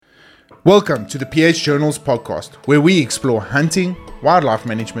Welcome to the PH Journals podcast, where we explore hunting, wildlife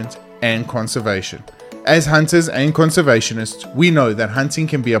management, and conservation. As hunters and conservationists, we know that hunting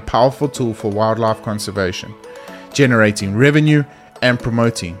can be a powerful tool for wildlife conservation, generating revenue and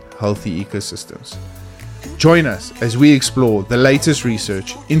promoting healthy ecosystems. Join us as we explore the latest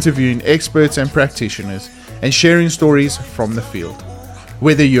research, interviewing experts and practitioners, and sharing stories from the field.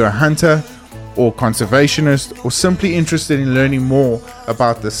 Whether you're a hunter or conservationist, or simply interested in learning more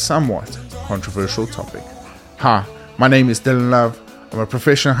about this somewhat controversial topic. Hi, my name is Dylan Love. I'm a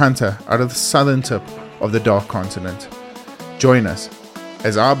professional hunter out of the southern tip of the Dark Continent. Join us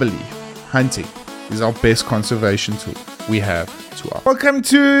as I believe hunting is our best conservation tool we have to offer. Welcome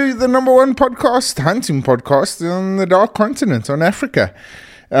to the number one podcast, hunting podcast on the Dark Continent, on Africa.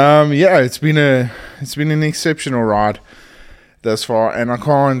 It's been an exceptional ride thus far, and I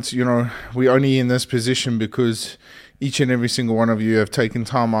can't, we're only in this position because each and every single one of you have taken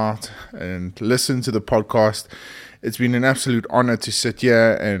time out and listened to the podcast. It's been an absolute honor to sit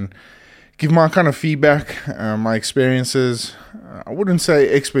here and give my kind of feedback, my experiences. I wouldn't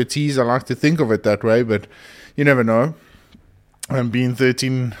say expertise, I like to think of it that way, but you never know. Being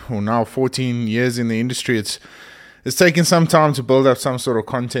 13 or now 14 years in the industry, it's taken some time to build up some sort of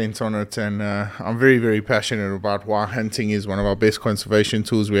content on it, and I'm very, very passionate about why hunting is one of our best conservation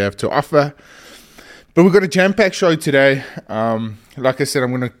tools we have to offer. But we've got a jam-packed show today. Like I said,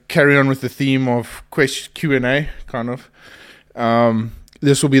 I'm going to carry on with the theme of Q&A, kind of.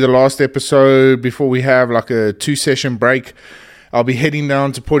 This will be the last episode before we have like a 2-session break. I'll be heading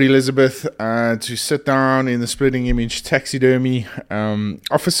down to Port Elizabeth to sit down in the Splitting Image taxidermy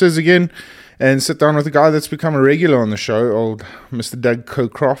offices again, and sit down with a guy that's become a regular on the show, old Mr. Doug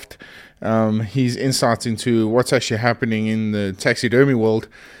Cocroft. His insights into what's actually happening in the taxidermy world.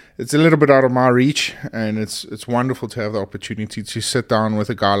 It's a little bit out of my reach, and it's wonderful to have the opportunity to sit down with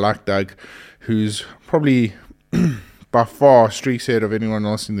a guy like Doug, who's probably by far streaks ahead of anyone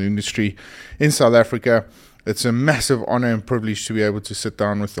else in the industry in South Africa. It's a massive honor and privilege to be able to sit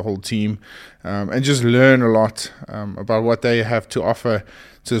down with the whole team and just learn a lot about what they have to offer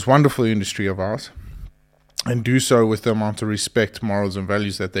to this wonderful industry of ours, and do so with the amount of respect, morals, and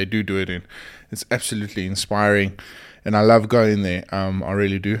values that they do it in. It's absolutely inspiring, and I love going there. I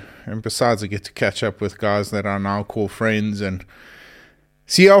really do. And besides, I get to catch up with guys that I now call friends and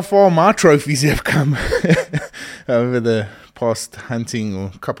see how far my trophies have come over the past hunting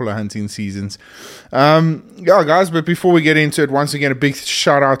or couple of hunting seasons. Guys, but before we get into it, once again, a big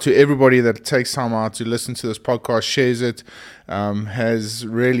shout out to everybody that takes time out to listen to this podcast, shares it, has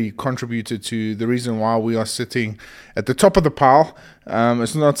really contributed to the reason why we are sitting at the top of the pile.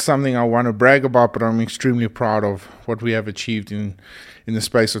 It's not something I want to brag about, but I'm extremely proud of what we have achieved in the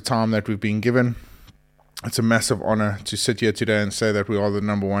space of time that we've been given. It's a massive honor to sit here today and say that we are the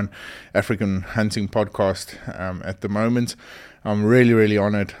number one African hunting podcast at the moment. I'm really, really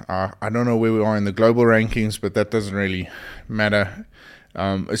honored. I don't know where we are in the global rankings, but that doesn't really matter.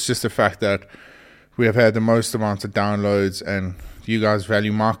 It's just the fact that we have had the most amount of downloads, and you guys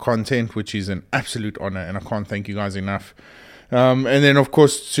value my content, which is an absolute honor, and I can't thank you guys enough. And then, of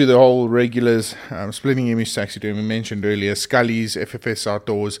course, to the whole regulars, Splitting Image Taxidermy mentioned earlier, Scully's, FFS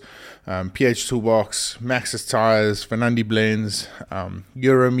Outdoors, PH Toolbox, Max's Tires, Fernandi Blends,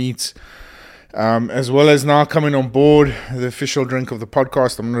 Euro Meats, as well as now coming on board, the official drink of the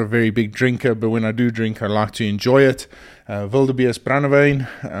podcast. I'm not a very big drinker, but when I do drink, I like to enjoy it. Wildebeest Brandewijn.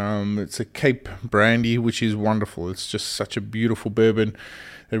 It's a Cape brandy, which is wonderful. It's just such a beautiful bourbon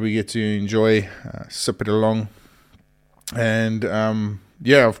that we get to enjoy, sip it along. And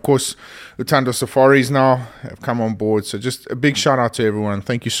of course, Utando Safaris now have come on board. So just a big shout out to everyone.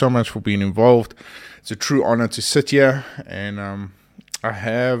 Thank you so much for being involved. It's a true honor to sit here, and I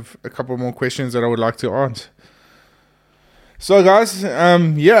have a couple more questions that I would like to answer. So guys,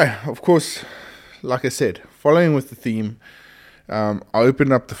 of course, like I said, following with the theme, I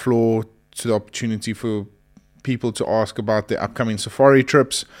opened up the floor to the opportunity for people to ask about their upcoming safari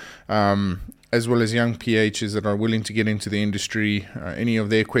trips, as well as young PHs that are willing to get into the industry, any of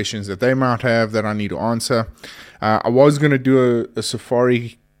their questions that they might have that I need to answer. I was going to do a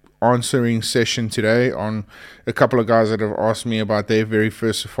safari answering session today on a couple of guys that have asked me about their very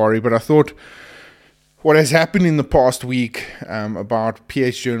first safari, but I thought what has happened in the past week about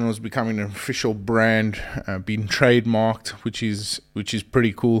PH Journals becoming an official brand, being trademarked, which is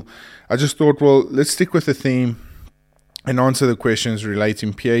pretty cool. I just thought, well, let's stick with the theme and answer the questions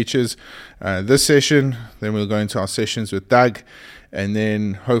relating pHs this session. Then we'll go into our sessions with Doug, and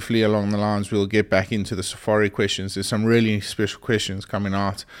then hopefully along the lines we'll get back into the safari questions. There's some really special questions coming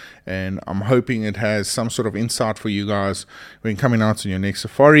out, and I'm hoping it has some sort of insight for you guys when coming out on your next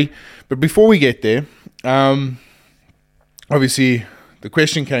safari. But before we get there, obviously the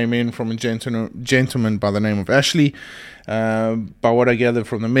question came in from a gentleman by the name of Ashley. By what I gathered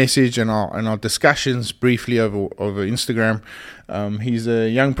from the message and our discussions briefly over Instagram, he's a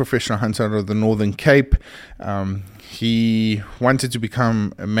young professional hunter out of the Northern Cape. He wanted to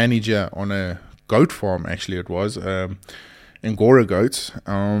become a manager on a goat farm, actually it was, Angora goats,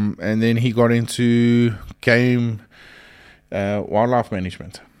 and then he got into game wildlife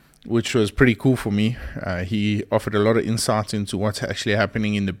management, which was pretty cool for me. He offered a lot of insight into what's actually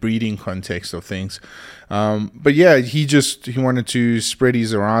happening in the breeding context of things. But yeah, he wanted to spread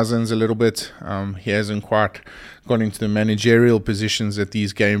his horizons a little bit. He hasn't quite got into the managerial positions at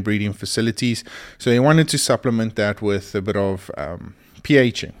these game breeding facilities. So he wanted to supplement that with a bit of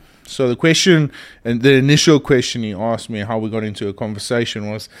pHing. So the question, and the initial question he asked me, how we got into a conversation,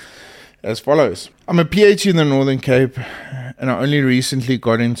 was as follows. I'm a PhD in the Northern Cape, and I only recently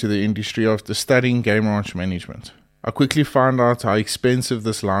got into the industry after studying game ranch management. I quickly found out how expensive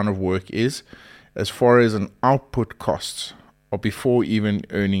this line of work is as far as an output costs, or before even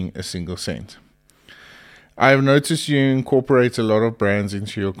earning a single cent. I have noticed you incorporate a lot of brands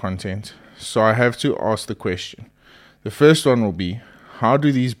into your content, so I have to ask the question. The first one will be, how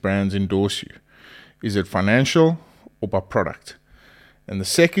do these brands endorse you? Is it financial or by product? And the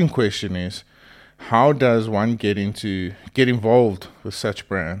second question is, how does one get involved with such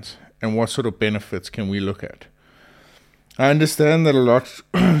brands, and what sort of benefits can we look at? I understand that a lot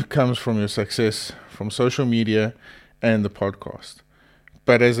comes from your success from social media and the podcast.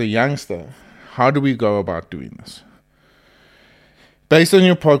 But as a youngster, how do we go about doing this? Based on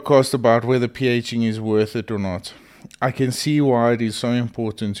your podcast about whether pHing is worth it or not, I can see why it is so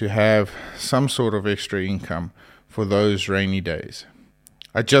important to have some sort of extra income for those rainy days.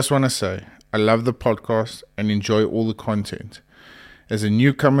 I just want to say, I love the podcast and enjoy all the content. As a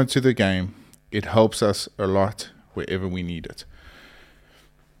newcomer to the game, it helps us a lot wherever we need it.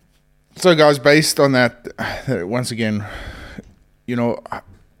 So guys, based on that, once again,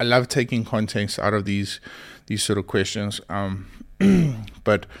 I love taking context out of these sort of questions.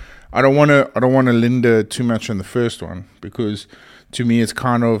 But I don't want to linger too much on the first one, because to me it's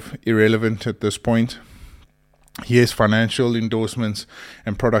kind of irrelevant at this point. Yes, financial endorsements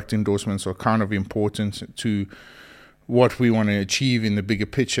and product endorsements are kind of important to what we want to achieve in the bigger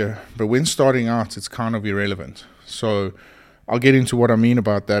picture, but when starting out, it's kind of irrelevant. So I'll get into what I mean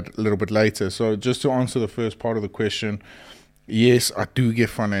about that a little bit later. So just to answer the first part of the question, yes, I do get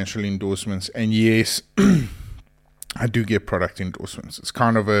financial endorsements, and yes, I do get product endorsements. It's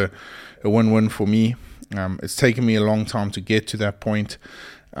kind of a win-win for me. It's taken me a long time to get to that point.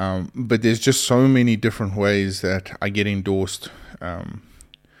 But there's just so many different ways that I get endorsed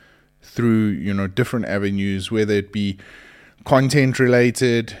through, different avenues, whether it be content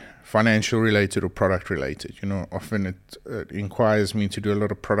related, financial related, or product related. Often it inquires me to do a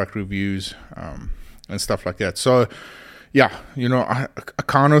lot of product reviews and stuff like that. So, yeah, I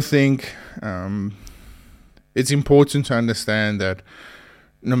kind of think it's important to understand that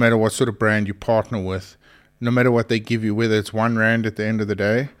no matter what sort of brand you partner with, no matter what they give you, whether it's R1 at the end of the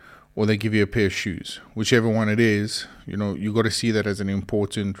day or they give you a pair of shoes, whichever one it is, you got to see that as an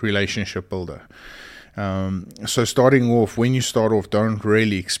important relationship builder. So starting off, when you start off, don't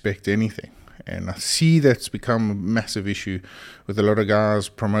really expect anything. And I see that's become a massive issue with a lot of guys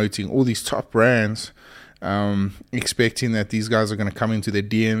promoting all these top brands, expecting that these guys are going to come into their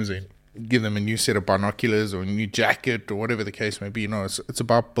DMs and give them a new set of binoculars or a new jacket or whatever the case may be. It's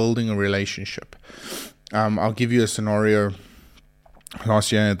about building a relationship. I'll give you a scenario.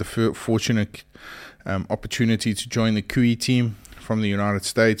 Last year I had the fortunate opportunity to join the QE team from the United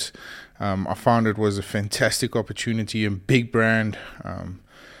States. I found it was a fantastic opportunity, a big brand,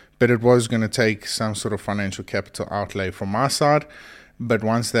 but it was going to take some sort of financial capital outlay from my side. But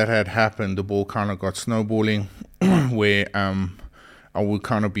once that had happened, the ball kind of got snowballing where I would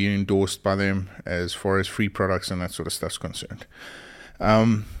kind of be endorsed by them as far as free products and that sort of stuff's concerned.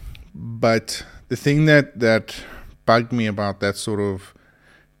 But the thing that bugged me about that sort of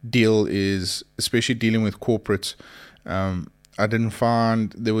deal is, especially dealing with corporates, I didn't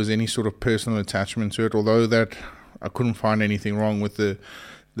find there was any sort of personal attachment to it, although that I couldn't find anything wrong with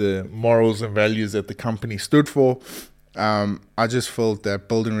the morals and values that the company stood for. I just felt that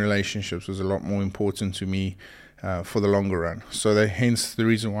building relationships was a lot more important to me for the longer run. So hence the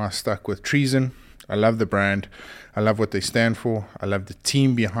reason why I stuck with Treason. I love the brand. I love what they stand for. I love the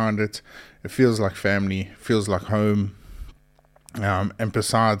team behind it. It feels like family, feels like home. And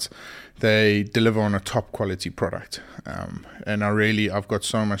besides, they deliver on a top quality product. And I've got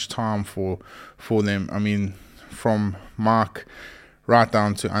so much time for them. I mean, from Mark right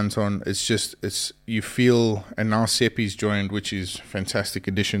down to Anton, you feel, and now Seppi's joined, which is a fantastic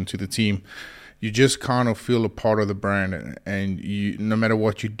addition to the team. You just kind of feel a part of the brand, and you, no matter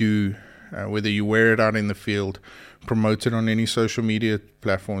what you do, whether you wear it out in the field, promote it on any social media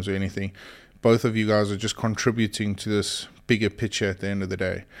platforms or anything, both of you guys are just contributing to this bigger picture at the end of the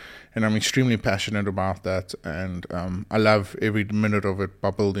day. And I'm extremely passionate about that, and I love every minute of it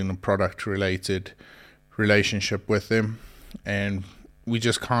by building a product-related relationship with them. And we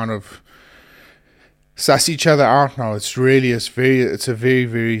just kind of suss each other out now. It's turned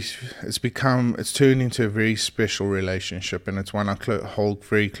into a very special relationship, and it's one I hold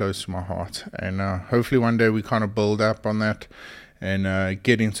very close to my heart. And hopefully one day we kind of build up on that and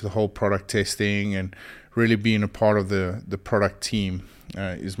get into the whole product testing and really being a part of the product team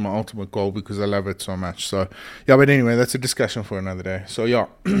is my ultimate goal, because I love it so much. So yeah, but anyway, that's a discussion for another day. So yeah,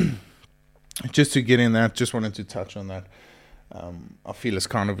 just to get in that, just wanted to touch on that. I feel it's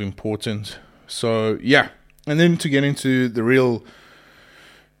kind of important. So yeah, and then to get into the real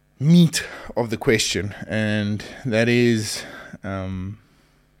meat of the question, and that is, how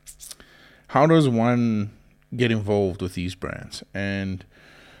does one get involved with these brands, and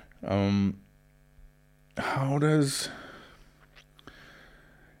how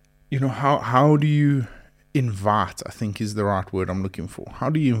do you invite, I think is the right word I'm looking for. How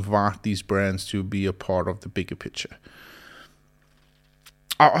do you invite these brands to be a part of the bigger picture?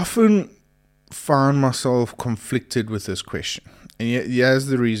 I often find myself conflicted with this question, and here's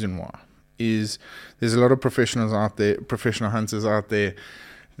the reason why. Is there's a lot of professional hunters out there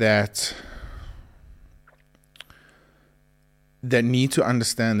that need to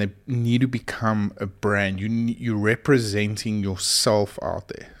understand they need to become a brand. You're representing yourself out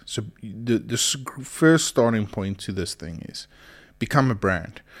there. So the first starting point to this thing is become a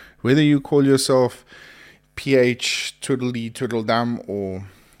brand. Whether you call yourself PH Twiddly Twiddledum or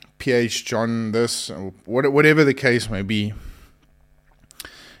PH John this, or whatever the case may be,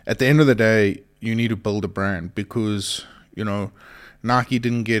 at the end of the day, you need to build a brand, because, Nike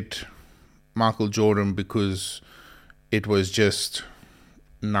didn't get Michael Jordan because it was just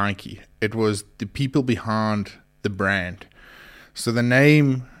Nike. It was the people behind the brand. So the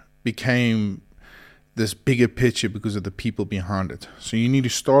name became this bigger picture because of the people behind it. So you need to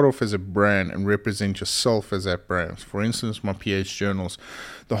start off as a brand and represent yourself as that brand. For instance, my PH Journals.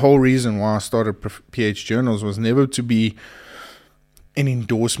 The whole reason why I started PH Journals was never to be an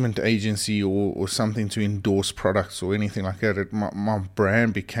endorsement agency or something to endorse products or anything like that. My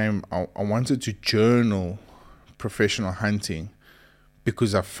brand became, I wanted to journal professional hunting,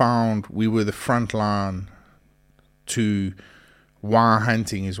 because I found we were the front line to why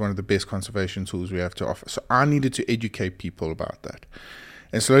hunting is one of the best conservation tools we have to offer. So I needed to educate people about that.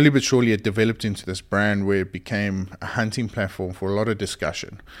 And slowly but surely it developed into this brand where it became a hunting platform for a lot of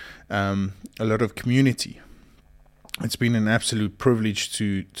discussion, a lot of community. It's been an absolute privilege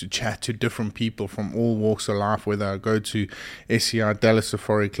to chat to different people from all walks of life, whether I go to SCI, Dallas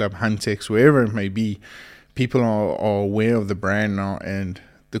Safari Club, Huntex, wherever it may be. People are aware of the brand now, and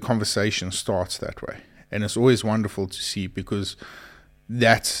the conversation starts that way. And it's always wonderful to see, because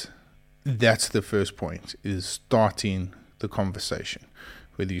that's the first point, is starting the conversation.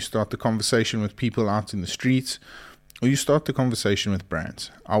 Whether you start the conversation with people out in the streets, or you start the conversation with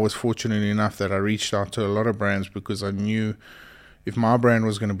brands. I was fortunate enough that I reached out to a lot of brands, because I knew if my brand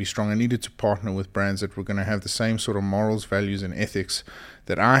was going to be strong, I needed to partner with brands that were going to have the same sort of morals, values, and ethics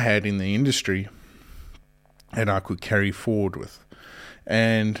that I had in the industry, and I could carry forward with.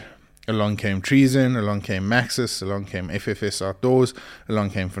 And along came Treason, along came Maxis, along came FFS Outdoors,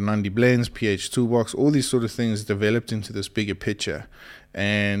 along came Fernandi Blends, PH Toolbox. All these sort of things developed into this bigger picture.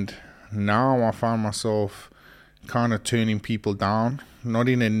 And now I find myself kind of turning people down, not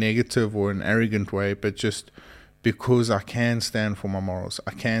in a negative or an arrogant way, but just because I can stand for my morals.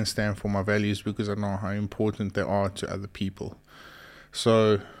 I can stand for my values, because I know how important they are to other people.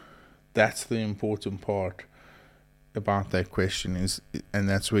 So that's the important part about that question, and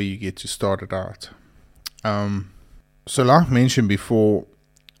that's where you get to start it out. So like mentioned before,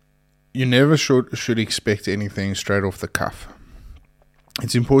 you never should expect anything straight off the cuff.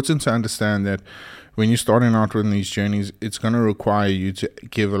 It's important to understand that when you're starting out with these journeys, it's going to require you to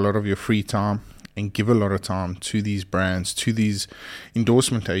give a lot of your free time and give a lot of time to these brands, to these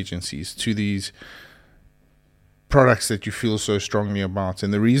endorsement agencies, to these products that you feel so strongly about.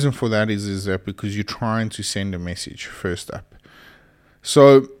 And the reason for that is that because you're trying to send a message first up.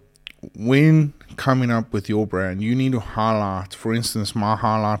 So when coming up with your brand, you need to highlight, for instance, my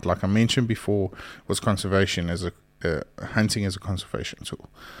highlight, like I mentioned before, was conservation as hunting as a conservation tool.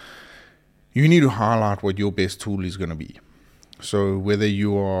 You need to highlight what your best tool is going to be. So whether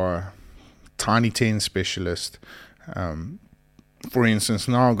you are tiny 10 specialist, for instance,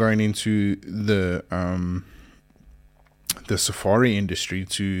 now going into the safari industry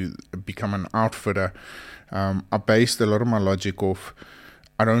to become an outfitter, I based a lot of my logic off,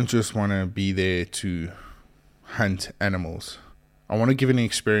 I don't just want to be there to hunt animals. I want to give an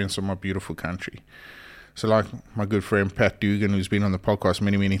experience of my beautiful country. So like my good friend Pat Dugan, who's been on the podcast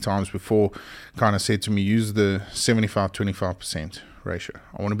many times before, kind of said to me, use the 75-25% ratio.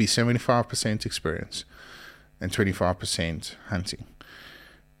 I want to be 75% experience and 25% hunting.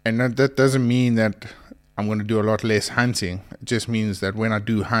 And that doesn't mean that I'm going to do a lot less hunting. It just means that when I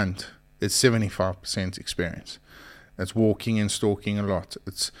do hunt, it's 75% experience. It's walking and stalking a lot.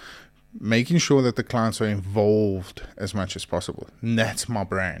 It's making sure that the clients are involved as much as possible. And that's my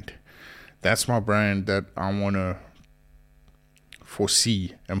brand. That's my brand that I want to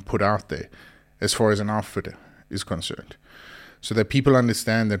foresee and put out there as far as an outfitter is concerned. So that people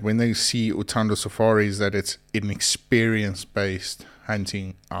understand that when they see Utando Safaris, that it's an experience-based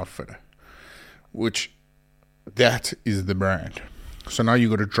hunting outfitter, which that is the brand. So now you've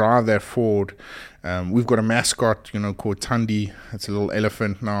got to drive that forward. We've got a mascot, called Tundi. It's a little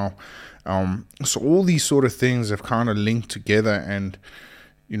elephant now. So all these sort of things have kind of linked together, and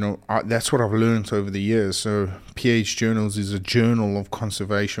that's what I've learned over the years. So PH Journals is a journal of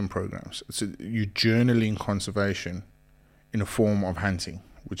conservation programs. You're journaling conservation in a form of hunting,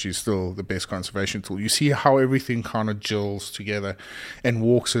 which is still the best conservation tool. You see how everything kind of gels together and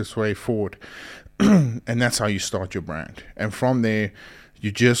walks its way forward. And that's how you start your brand. And from there,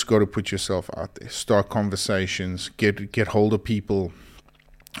 you just got to put yourself out there. Start conversations, get hold of people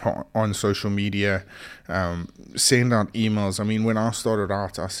on social media, send out emails. I mean, when I started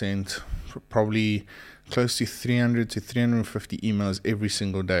out, I sent probably close to 300 to 350 emails every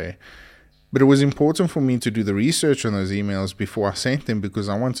single day. But it was important for me to do the research on those emails before I sent them, because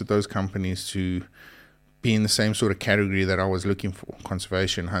I wanted those companies to be in the same sort of category that I was looking for: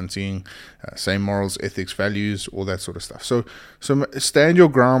 conservation, hunting, same morals, ethics, values, all that sort of stuff. So stand your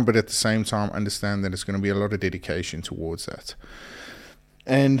ground, but at the same time understand that it's going to be a lot of dedication towards that.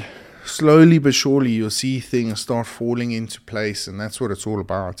 And slowly but surely you'll see things start falling into place, and that's what it's all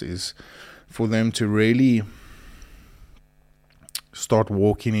about, is for them to really start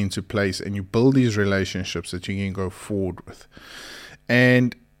walking into place, and you build these relationships that you can go forward with.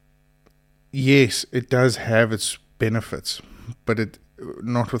 And yes, it does have its benefits, but it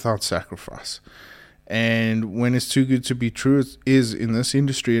not without sacrifice. And when it's too good to be true, it is in this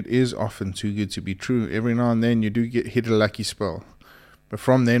industry, it is often too good to be true. Every now and then you do hit a lucky spell, but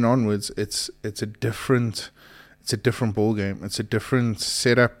from then onwards, it's a different ball game. It's a different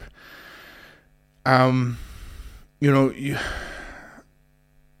setup.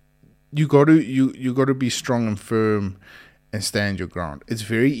 You got to be strong and firm and stand your ground. It's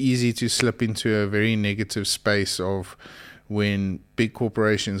very easy to slip into a very negative space of when big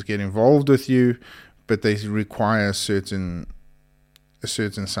corporations get involved with you, but they require a certain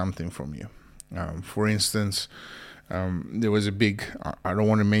something from you. For instance, there was a big, I don't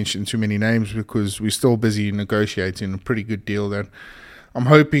want to mention too many names because we're still busy negotiating a pretty good deal that I'm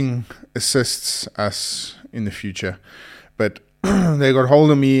hoping assists us in the future. But they got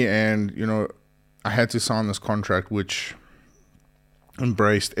hold of me, and I had to sign this contract which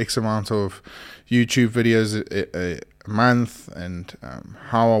embraced X amount of YouTube videos a month, and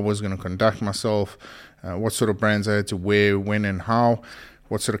how I was going to conduct myself, what sort of brands I had to wear, when and how,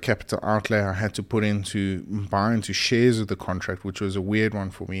 what sort of capital outlay I had to put into buy into shares of the contract, which was a weird one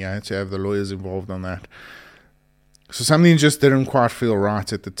for me. I had to have the lawyers involved on that. So something just didn't quite feel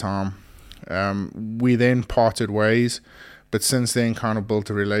right at the time. We then parted ways, but since then kind of built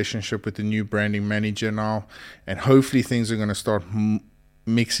a relationship with the new branding manager now, and hopefully things are going to start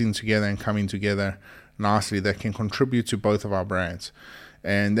mixing together and coming together nicely that can contribute to both of our brands.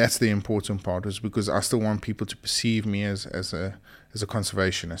 And that's the important part, is because I still want people to perceive me as a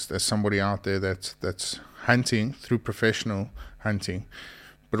conservationist, as somebody out there that's hunting through professional hunting,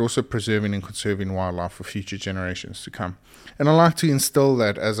 but also preserving and conserving wildlife for future generations to come. And I like to instill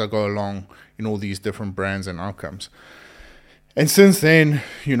that as I go along in all these different brands and outcomes. And since then,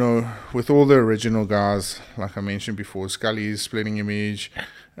 with all the original guys, like I mentioned before, Scully's, Splitting Image,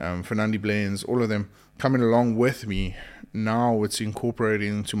 Fernandi Blends, all of them coming along with me, now it's incorporated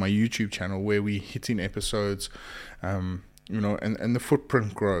into my YouTube channel where we hit in episodes, and the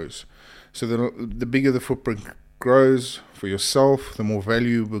footprint grows. So the bigger the footprint grows for yourself, the more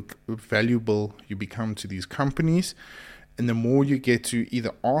valuable you become to these companies, and the more you get to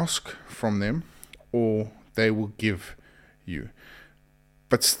either ask from them or they will give you.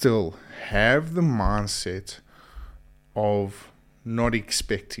 But still, have the mindset of not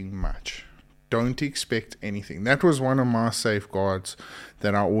expecting much. Don't expect anything. That was one of my safeguards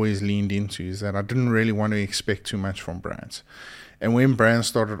that I always leaned into, is that I didn't really want to expect too much from brands. And when brands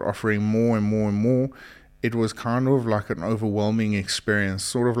started offering more and more and more, it was kind of like an overwhelming experience,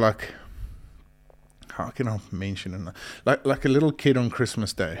 sort of like, how can I mention it? Like a little kid on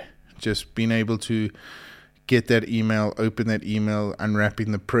Christmas Day, just being able to get that email, open that email,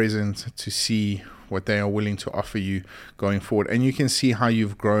 unwrapping the present to see what they are willing to offer you going forward. And you can see how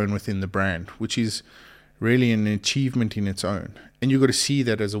you've grown within the brand, which is really an achievement in its own. And you've got to see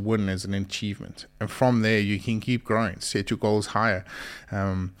that as a win, as an achievement. And from there, you can keep growing, set your goals higher,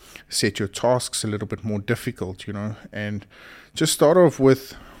 set your tasks a little bit more difficult, and just start off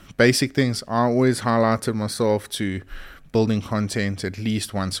with basic things. I always highlighted myself to building content at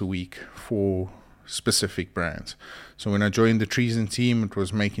least once a week for specific brands. So when I joined the Treason team, it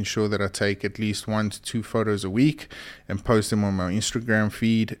was making sure that I take at least 1 to 2 photos a week and post them on my Instagram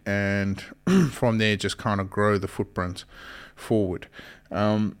feed, and from there just kind of grow the footprint forward.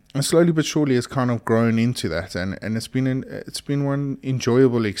 And slowly but surely it's kind of grown into that, and it's been one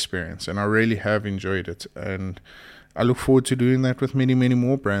enjoyable experience, and I really have enjoyed it, and I look forward to doing that with many, many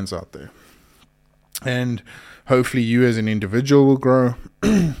more brands out there. And hopefully you as an individual will grow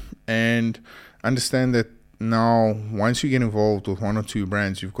and understand that now, once you get involved with 1 or 2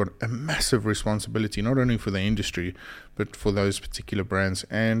 brands, you've got a massive responsibility, not only for the industry, but for those particular brands,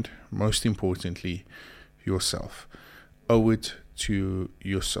 and most importantly, yourself. Owe it to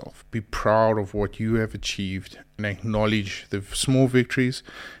yourself. Be proud of what you have achieved, and acknowledge the small victories,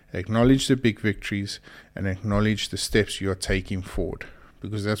 acknowledge the big victories, and acknowledge the steps you are taking forward.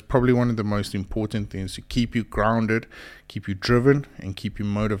 Because that's probably one of the most important things to keep you grounded, keep you driven, and keep you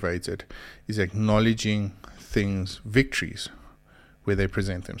motivated, is acknowledging victories, where they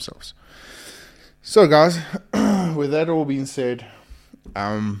present themselves. So guys, with that all being said,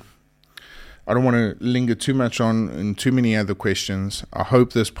 I don't want to linger too much on too many other questions. I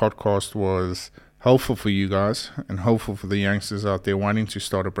hope this podcast was helpful for you guys, and helpful for the youngsters out there wanting to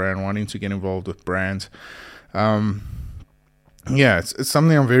start a brand, wanting to get involved with brands. It's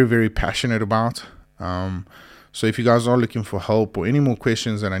something I'm very, very passionate about. So if you guys are looking for help or any more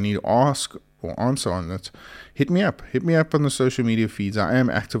questions that I need to ask or answer on it, hit me up on the social media feeds. I am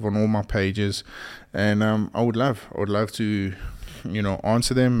active on all my pages, and I would love to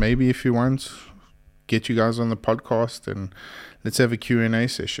answer them. Maybe if you want, get you guys on the podcast and let's have a Q&A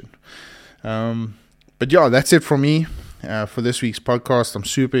session. But yeah, that's it from me for this week's podcast. I'm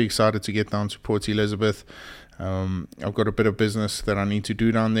super excited to get down to Port Elizabeth. I've got a bit of business that I need to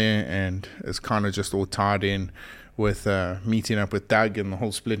do down there, and it's kind of just all tied in with meeting up with Doug and the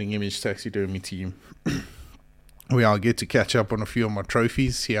whole Splitting Image taxidermy team, where I'll get to catch up on a few of my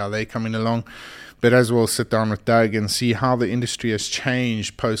trophies, see how they're coming along, but as well sit down with Doug and see how the industry has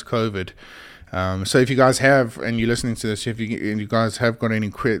changed post-COVID. So if you guys have, and you're listening to this, if you guys have got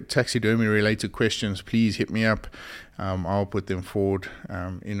any taxidermy related questions, please hit me up. I'll put them forward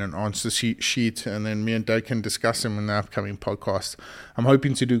in an answer sheet, and then me and Doug can discuss them in the upcoming podcast. I'm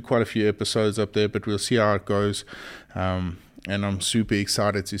hoping to do quite a few episodes up there, but we'll see how it goes. And I'm super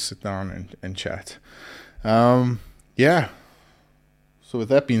excited to sit down and chat. So with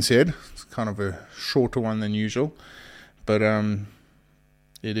that being said, it's kind of a shorter one than usual, but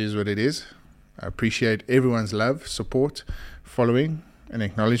it is what it is. I appreciate everyone's love, support, following, and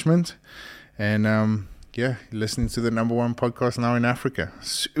acknowledgement. And listening to the #1 podcast now in Africa.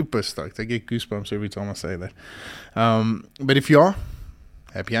 Super stoked. I get goosebumps every time I say that. But if you are,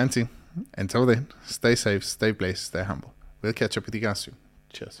 happy hunting. Until then, stay safe, stay blessed, stay humble. We'll catch up with you guys soon.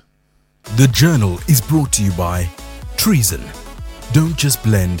 Cheers. The Journal is brought to you by Treason. Don't just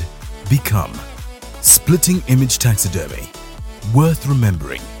blend, become. Splitting Image Taxidermy. Worth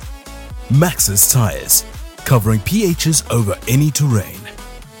remembering. Maxxis Tires. Covering PHs over any terrain.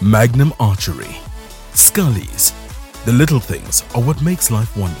 Magnum Archery. Scullies. The little things are what makes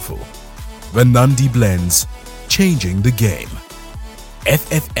life wonderful. Vanandi Blends. Changing the game.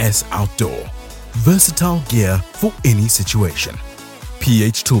 FFS Outdoor. Versatile gear for any situation.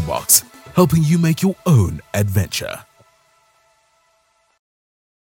 PH Toolbox. Helping you make your own adventure.